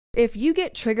If you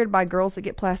get triggered by girls that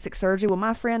get plastic surgery, well,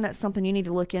 my friend, that's something you need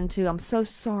to look into. I'm so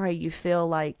sorry you feel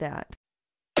like that.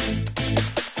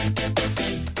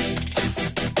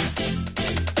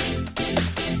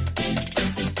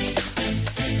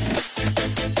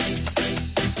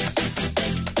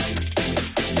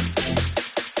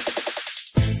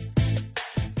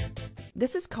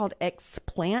 This is called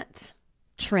Explant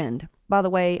trend. By the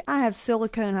way, I have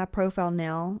silicone high profile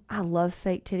now. I love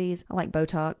fake titties. I like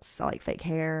Botox. I like fake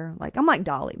hair. I'm like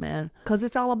Dolly, man. Because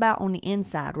it's all about on the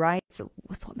inside, right? So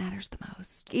what's what matters the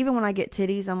most? Even when I get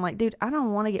titties, I'm like, dude, I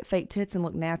don't want to get fake tits and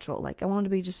look natural. I want to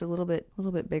be just a little bit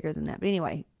bigger than that. But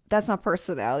anyway, that's my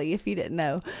personality, if you didn't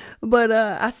know. But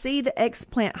I see the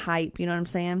explant hype, you know what I'm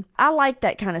saying? I like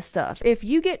that kind of stuff. If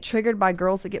you get triggered by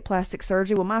girls that get plastic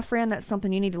surgery, well, my friend, that's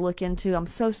something you need to look into. I'm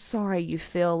so sorry you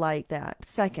feel like that.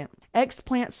 Second,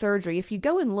 explant surgery. If you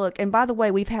go and look, and by the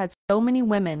way, we've had so many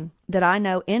women that I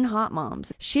know in Hot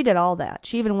Moms. She did all that.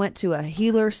 She even went to a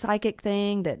healer psychic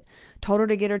thing that told her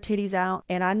to get her titties out.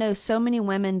 And I know so many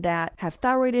women that have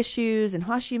thyroid issues and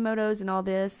Hashimoto's and all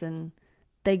this, and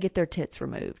they get their tits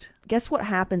removed. Guess what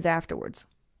happens afterwards?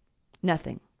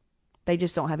 Nothing. They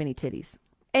just don't have any titties.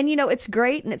 And, it's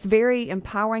great and it's very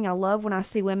empowering. I love when I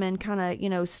see women kind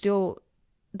of, still,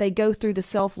 they go through the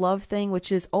self-love thing,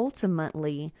 which is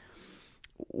ultimately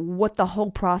what the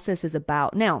whole process is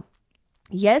about. Now,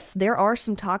 yes, there are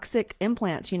some toxic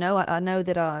implants. I know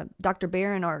that Dr.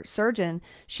 Barron, our surgeon,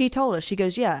 she told us, she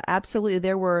goes, yeah, absolutely.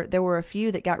 There were a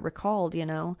few that got recalled,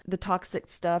 the toxic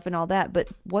stuff and all that. But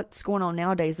what's going on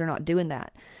nowadays, they're not doing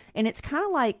that. And it's kind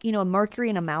of like, a mercury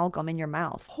and amalgam in your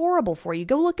mouth. Horrible for you.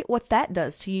 Go look at what that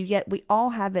does to you. Yet we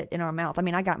all have it in our mouth. I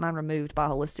mean, I got mine removed by a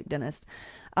holistic dentist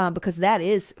because that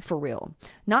is for real.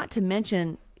 Not to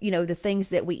mention, the things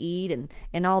that we eat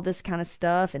and all this kind of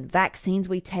stuff and vaccines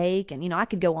we take. And, I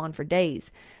could go on for days.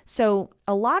 So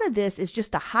a lot of this is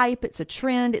just a hype. It's a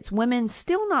trend. It's women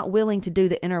still not willing to do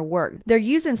the inner work. They're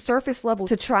using surface level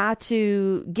to try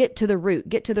to get to the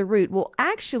root. Well,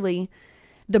 actually,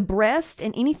 the breast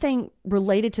and anything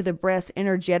related to the breast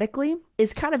energetically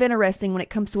is kind of interesting when it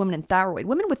comes to women in thyroid.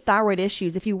 Women with thyroid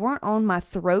issues, if you weren't on my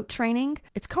throat training,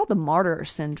 it's called the martyr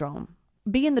syndrome.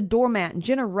 Being the doormat,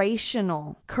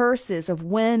 generational curses of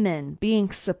women being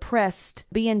suppressed,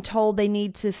 being told they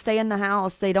need to stay in the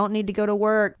house, they don't need to go to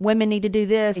work, women need to do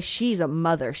this. She's a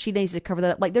mother. She needs to cover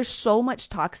that up. There's so much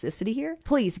toxicity here.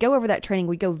 Please go over that training.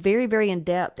 We go very, very in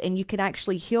depth, and you can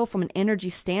actually heal from an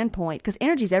energy standpoint, because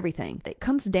energy is everything. It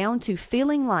comes down to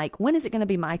feeling like, when is it going to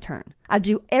be my turn? I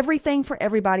do everything for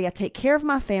everybody. I take care of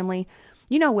my family.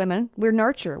 Women, we're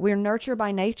nurture. We're nurture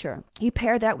by nature. You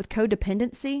pair that with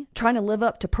codependency, trying to live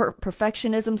up to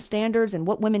perfectionism standards and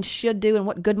what women should do and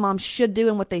what good moms should do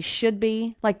and what they should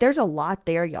be. There's a lot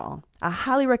there, y'all. I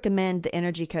highly recommend the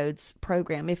Energy Codes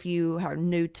program if you are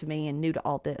new to me and new to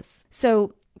all this.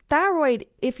 So thyroid,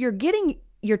 if you're getting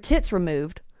your tits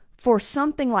removed for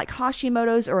something like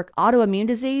Hashimoto's or autoimmune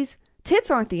disease,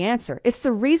 tits aren't the answer. It's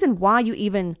the reason why you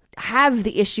even have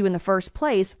the issue in the first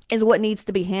place is what needs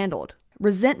to be handled.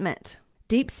 Resentment,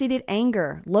 deep-seated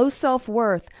anger, low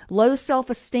self-worth, low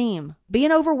self-esteem,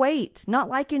 being overweight, not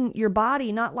liking your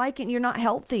body, not liking you're not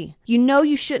healthy.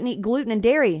 You shouldn't eat gluten and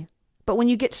dairy, but when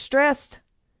you get stressed,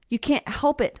 you can't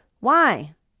help it.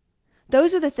 Why?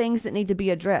 Those are the things that need to be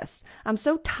addressed. I'm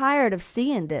so tired of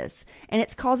seeing this, and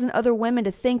it's causing other women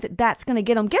to think that that's going to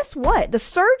get them. Guess what? The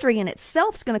surgery in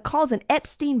itself is going to cause an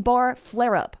Epstein-Barr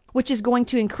flare-up, which is going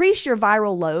to increase your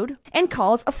viral load and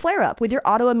cause a flare-up with your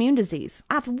autoimmune disease.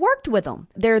 I've worked with them.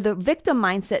 They're the victim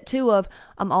mindset, too, of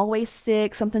I'm always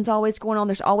sick, something's always going on,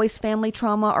 there's always family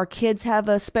trauma, our kids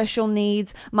have special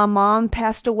needs, my mom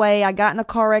passed away, I got in a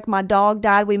car wreck, my dog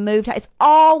died, we moved. It's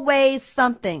always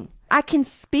something. I can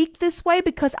speak this way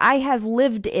because I have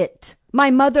lived it. My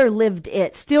mother lived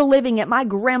it, still living it. My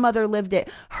grandmother lived it.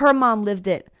 Her mom lived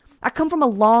it. I come from a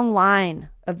long line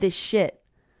of this shit.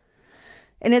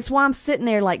 And it's why I'm sitting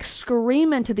there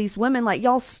screaming to these women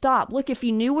y'all stop. Look, if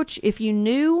you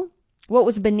knew what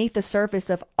was beneath the surface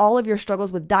of all of your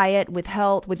struggles with diet, with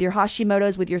health, with your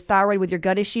Hashimoto's, with your thyroid, with your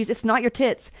gut issues, it's not your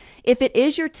tits. If it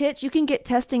is your tits, you can get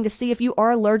testing to see if you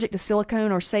are allergic to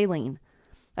silicone or saline.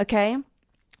 Okay?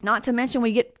 Not to mention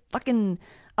we get fucking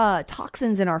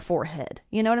toxins in our forehead.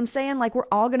 You know what I'm saying? We're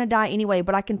all going to die anyway,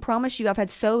 but I can promise you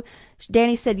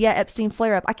Danny said, yeah, Epstein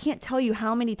flare-up. I can't tell you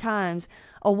how many times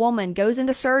a woman goes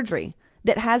into surgery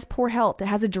that has poor health, that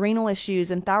has adrenal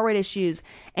issues and thyroid issues,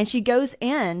 and she goes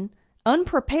in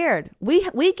unprepared.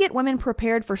 We get women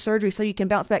prepared for surgery so you can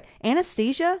bounce back.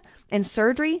 Anesthesia and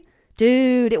surgery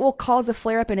Dude, it will cause a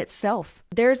flare up in itself.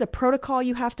 There's a protocol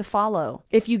you have to follow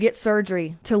if you get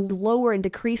surgery to lower and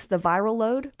decrease the viral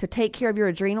load, to take care of your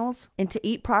adrenals, and to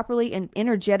eat properly and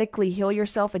energetically heal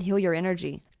yourself and heal your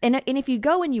energy. And if you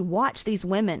go and you watch these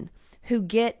women who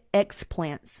get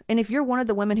explants, and if you're one of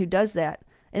the women who does that,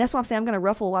 and that's why I'm saying I'm going to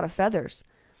ruffle a lot of feathers.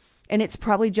 And it's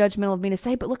probably judgmental of me to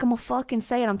say, but look, I'm going to fucking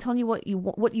say it. I'm telling you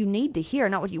what you need to hear,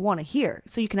 not what you want to hear,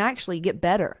 so you can actually get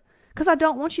better. Because I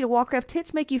don't want you to walk around,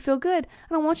 tits make you feel good.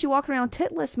 I don't want you walking around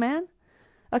titless, man.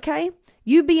 Okay?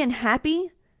 You being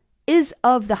happy is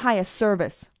of the highest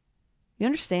service. You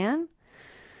understand?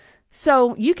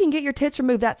 So you can get your tits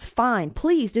removed. That's fine.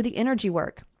 Please do the energy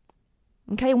work.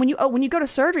 Okay? When you go to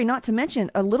surgery, not to mention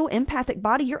a little empathic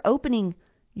body, you're opening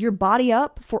your body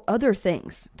up for other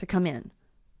things to come in.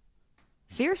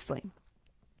 Seriously.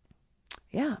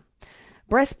 Yeah.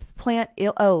 Breast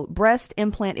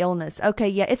implant illness. Okay,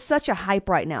 yeah, it's such a hype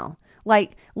right now.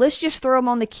 Like, let's just throw them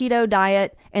on the keto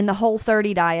diet and the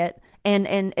Whole30 diet and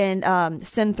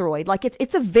Synthroid. Like,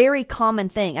 it's a very common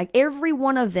thing. Like, every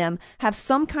one of them have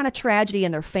some kind of tragedy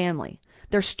in their family.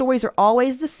 Their stories are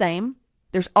always the same.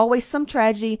 There's always some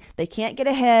tragedy. They can't get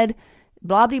ahead.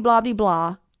 Blah, blah, blah, blah,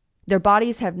 blah. Their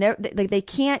bodies have never, they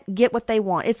can't get what they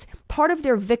want. It's part of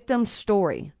their victim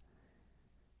story.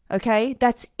 Okay,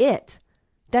 that's it.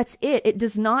 That's it. It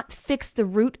does not fix the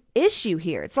root issue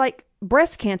here. It's like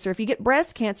breast cancer. If you get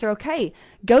breast cancer, okay,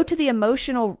 go to the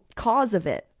emotional cause of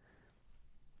it.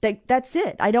 That's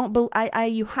it. I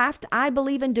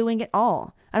believe in doing it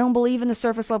all. I don't believe in the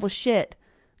surface level shit.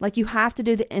 Like, you have to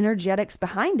do the energetics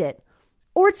behind it,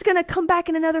 or it's going to come back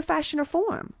in another fashion or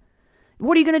form.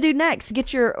 What are you going to do next?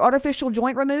 Get your artificial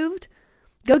joint removed?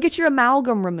 Go get your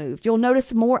amalgam removed. You'll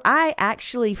notice more. I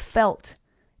actually felt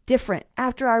different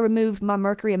after I removed my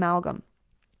mercury amalgam.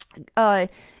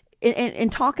 In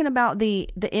talking about the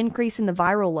increase in the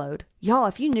viral load, y'all,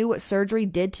 if you knew what surgery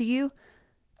did to you,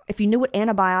 if you knew what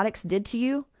antibiotics did to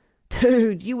you,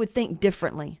 dude, you would think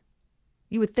differently.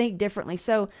 You would think differently.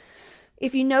 So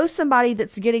if you know somebody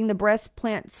that's getting the breast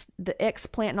plants, the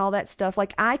explant and all that stuff,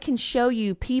 like, I can show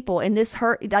you people, and this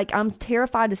hurt, like, I'm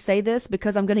terrified to say this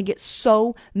because I'm going to get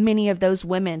so many of those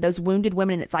women, those wounded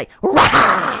women, and it's like,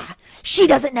 rah! She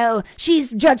doesn't know,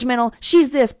 she's judgmental,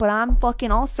 she's this, but I'm fucking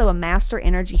also a master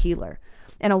energy healer,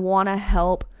 and I want to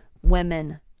help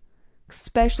women,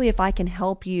 especially if I can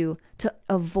help you to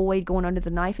avoid going under the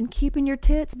knife and keeping your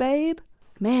tits, babe.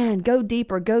 Man, go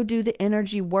deeper, go do the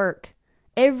energy work.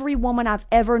 Every woman I've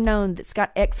ever known that's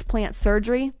got explant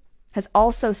surgery has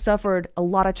also suffered a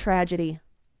lot of tragedy.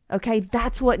 Okay,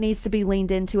 that's what needs to be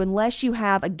leaned into, unless you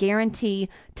have a guarantee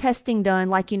testing done,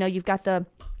 like, you've got the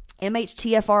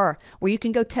MHTFR, where you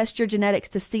can go test your genetics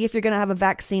to see if you're going to have a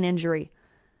vaccine injury.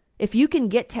 If you can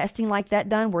get testing like that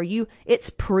done where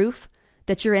it's proof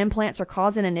that your implants are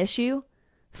causing an issue,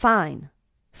 fine.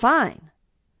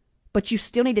 But you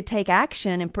still need to take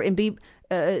action and be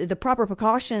the proper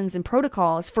precautions and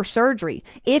protocols for surgery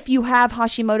if you have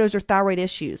Hashimoto's or thyroid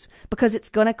issues, because it's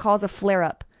going to cause a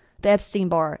flare-up. The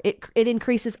Epstein-Barr, it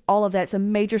increases all of that. It's a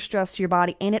major stress to your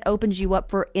body, and it opens you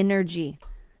up for energy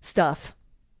stuff.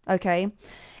 Okay?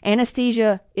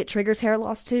 Anesthesia, it triggers hair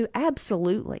loss too.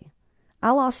 Absolutely.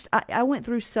 I went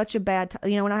through such a bad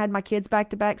time. When I had my kids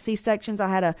back-to-back C-sections, I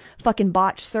had a fucking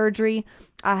botched surgery.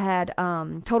 I had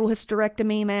total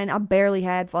hysterectomy, man. I barely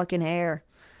had fucking hair.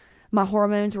 My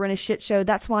hormones were in a shit show.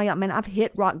 That's why, I've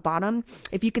hit rock bottom.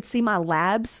 If you could see my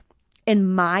labs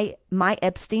and my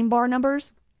Epstein-Barr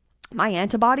numbers, my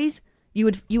antibodies, you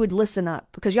would listen up,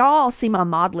 because y'all all see my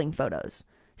modeling photos.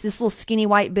 It's this little skinny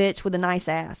white bitch with a nice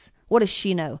ass. What does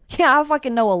she know? Yeah, I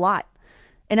fucking know a lot.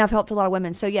 And I've helped a lot of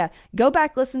women. So yeah, go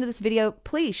back, listen to this video.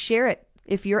 Please share it.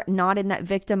 If you're not in that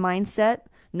victim mindset,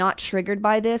 not triggered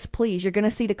by this, please, you're going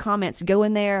to see the comments. Go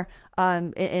in there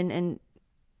and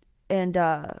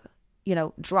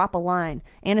drop a line.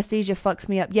 Anesthesia fucks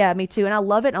me up. Yeah, me too. And I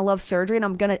love it. And I love surgery. And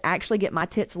I'm going to actually get my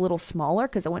tits a little smaller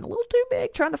because I went a little too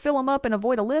big trying to fill them up and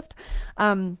avoid a lift.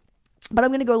 But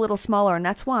I'm going to go a little smaller. And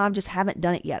that's why I just haven't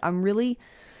done it yet.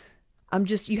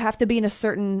 You have to be in a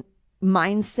certain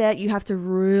mindset. You have to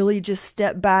really just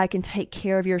step back and take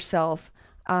care of yourself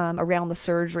around the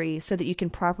surgery so that you can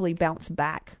properly bounce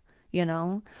back,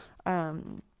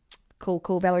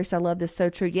 Cool. Valerie said, I love this. So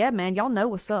true. Yeah, man. Y'all know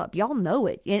what's up. Y'all know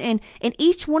it. And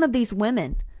each one of these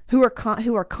women who are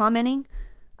commenting,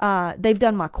 they've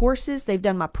done my courses, they've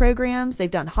done my programs,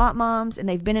 they've done Hot Moms, and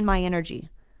they've been in my energy.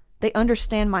 They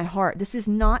understand my heart. This is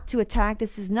not to attack.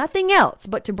 This is nothing else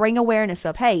but to bring awareness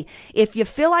of, hey, if you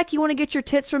feel like you want to get your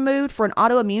tits removed for an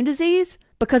autoimmune disease,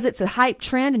 because it's a hype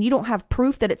trend and you don't have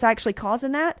proof that it's actually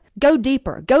causing that, go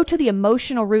deeper. Go to the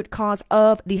emotional root cause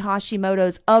of the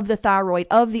Hashimoto's, of the thyroid,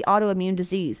 of the autoimmune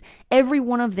disease. Every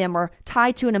one of them are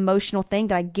tied to an emotional thing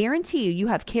that I guarantee you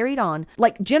have carried on,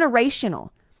 like generational.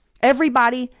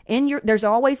 Everybody there's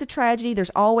always a tragedy.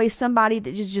 There's always somebody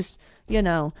that is just,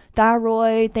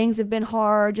 thyroid, things have been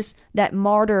hard, just that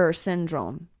martyr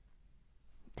syndrome.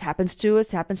 Happens to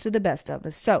us, happens to the best of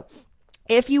us. So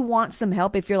if you want some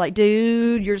help, if you're like,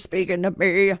 dude, you're speaking to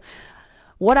me,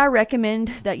 what I recommend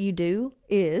that you do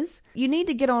is you need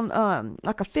to get on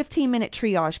like a 15-minute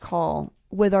triage call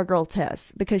with our girl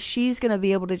Tess, because she's going to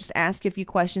be able to just ask you a few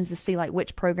questions to see like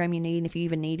which program you need, and if you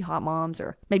even need Hot Moms,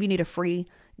 or maybe you need a free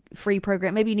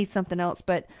program, maybe you need something else.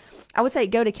 But I would say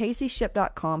go to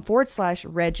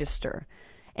CaseyShip.com/register.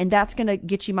 And that's going to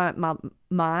get you my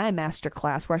master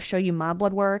class where I show you my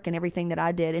blood work and everything that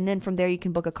I did. And then from there, you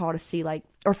can book a call to see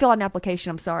or fill out an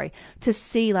application, to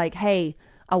see hey,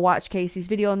 I watched Casey's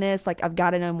video on this. I've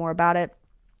got to know more about it.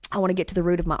 I want to get to the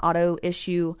root of my auto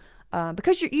issue,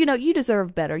 because you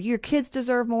deserve better. Your kids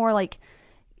deserve more.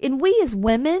 And we as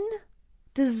women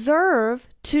deserve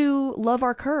to love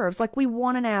our curves. We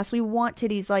want an ass. We want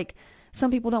titties. Some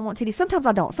people don't want titties. Sometimes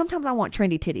I don't. Sometimes I want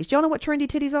trendy titties. Do y'all know what trendy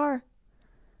titties are?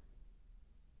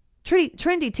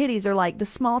 Trendy titties are like the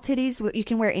small titties. You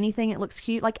can wear anything. It looks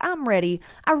cute. I'm ready.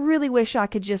 I really wish I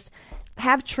could just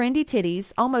have trendy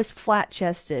titties, almost flat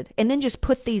chested, and then just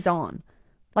put these on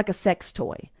like a sex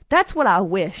toy. That's what I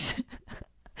wish.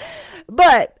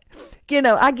 But,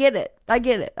 I get it.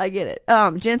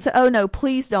 Jen said, oh no,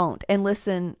 please don't. And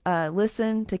listen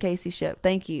to Casey Ship.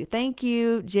 Thank you. Thank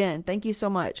you, Jen. Thank you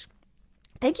so much.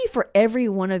 Thank you for every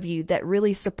one of you that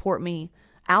really support me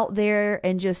out there.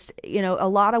 And just, a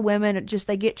lot of women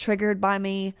they get triggered by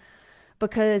me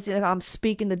because I'm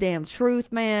speaking the damn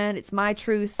truth, man. It's my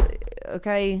truth.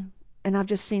 Okay. And I've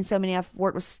just seen so many. I've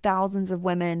worked with thousands of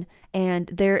women, and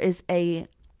there's a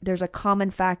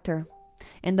common factor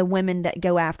in the women that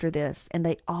go after this. And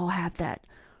they all have that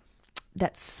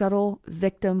subtle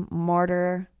victim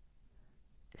martyr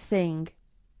thing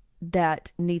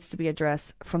that needs to be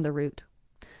addressed from the root.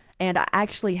 And I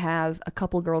actually have a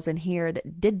couple girls in here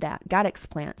that did that, got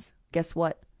explants. Guess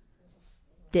what?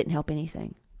 Didn't help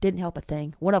anything. Didn't help a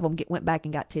thing. One of them went back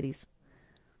and got titties.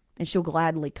 And she'll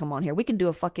gladly come on here. We can do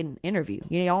a fucking interview.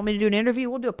 You want me to do an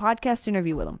interview? We'll do a podcast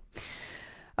interview with them.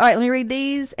 All right, let me read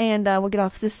these and we'll get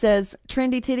off. This says,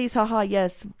 trendy titties, haha,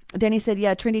 yes. Danny said,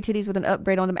 yeah, trendy titties with an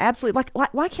upgrade on them. Absolutely.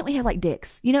 Why can't we have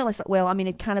dicks?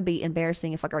 It'd kind of be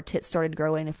embarrassing if our tits started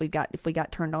growing if we got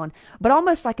turned on. But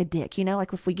almost like a dick,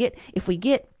 if we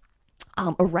get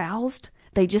aroused,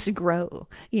 they just grow,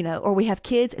 or we have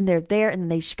kids and they're there and then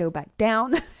they just go back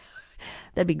down.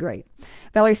 That'd be great.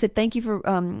 Valerie said, thank you for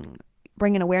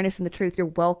bringing awareness and the truth. You're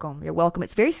welcome. You're welcome.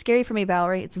 It's very scary for me,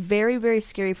 Valerie. It's very, very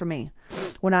scary for me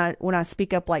when I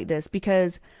speak up like this,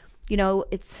 because,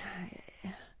 it's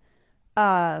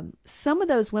some of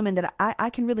those women that I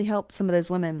can really help some of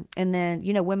those women. And then,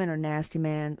 women are nasty,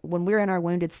 man. When we're in our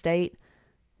wounded state,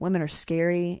 women are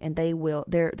scary, and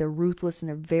they're ruthless, and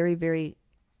they're very, very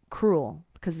cruel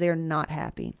because they're not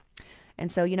happy.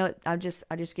 And so, I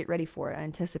just get ready for it. I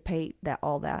anticipate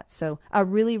all that. So I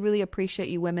really, really appreciate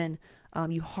you women,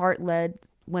 you heart-led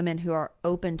women who are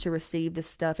open to receive this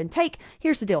stuff and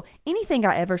here's the deal. Anything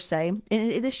I ever say,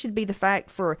 and this should be the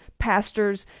fact for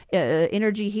pastors,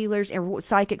 energy healers, and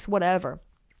psychics, whatever,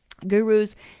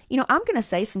 gurus, I'm going to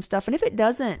say some stuff. And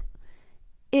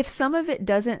if some of it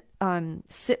doesn't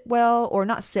sit well, or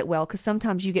not sit well, because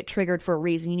sometimes you get triggered for a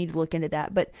reason, you need to look into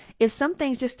that. But if some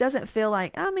things just doesn't feel I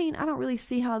don't really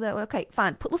see how that, okay,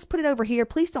 fine, let's put it over here.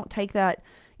 Please don't take that,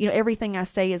 everything I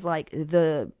say is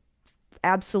the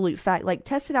absolute fact.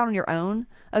 Test it out on your own,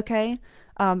 okay?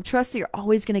 Trust that you're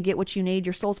always going to get what you need.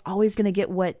 Your soul's always going to get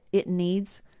what it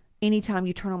needs anytime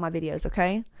you turn on my videos,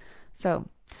 okay? So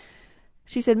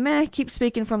she said, meh, keep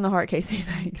speaking from the heart, Casey.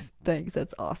 Thanks.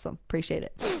 That's awesome. Appreciate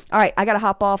it. All right, I got to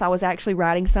hop off. I was actually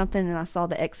writing something and I saw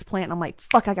the Explant and I'm like,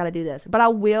 fuck, I got to do this. But I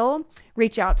will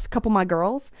reach out to a couple of my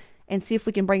girls and see if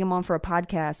we can bring them on for a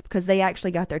podcast, because they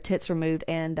actually got their tits removed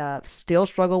and still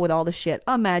struggle with all the shit.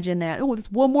 Imagine that. Oh,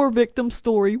 it's one more victim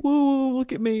story. Whoa,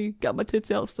 look at me. Got my tits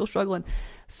out, still struggling.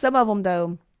 Some of them,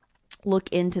 though, look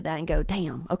into that and go,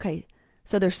 damn, okay,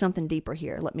 so there's something deeper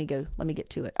here. Let me get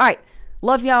to it. All right.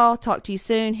 Love y'all. Talk to you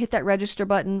soon. Hit that register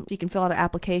button so you can fill out an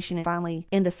application and finally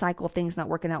end the cycle of things not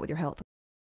working out with your health.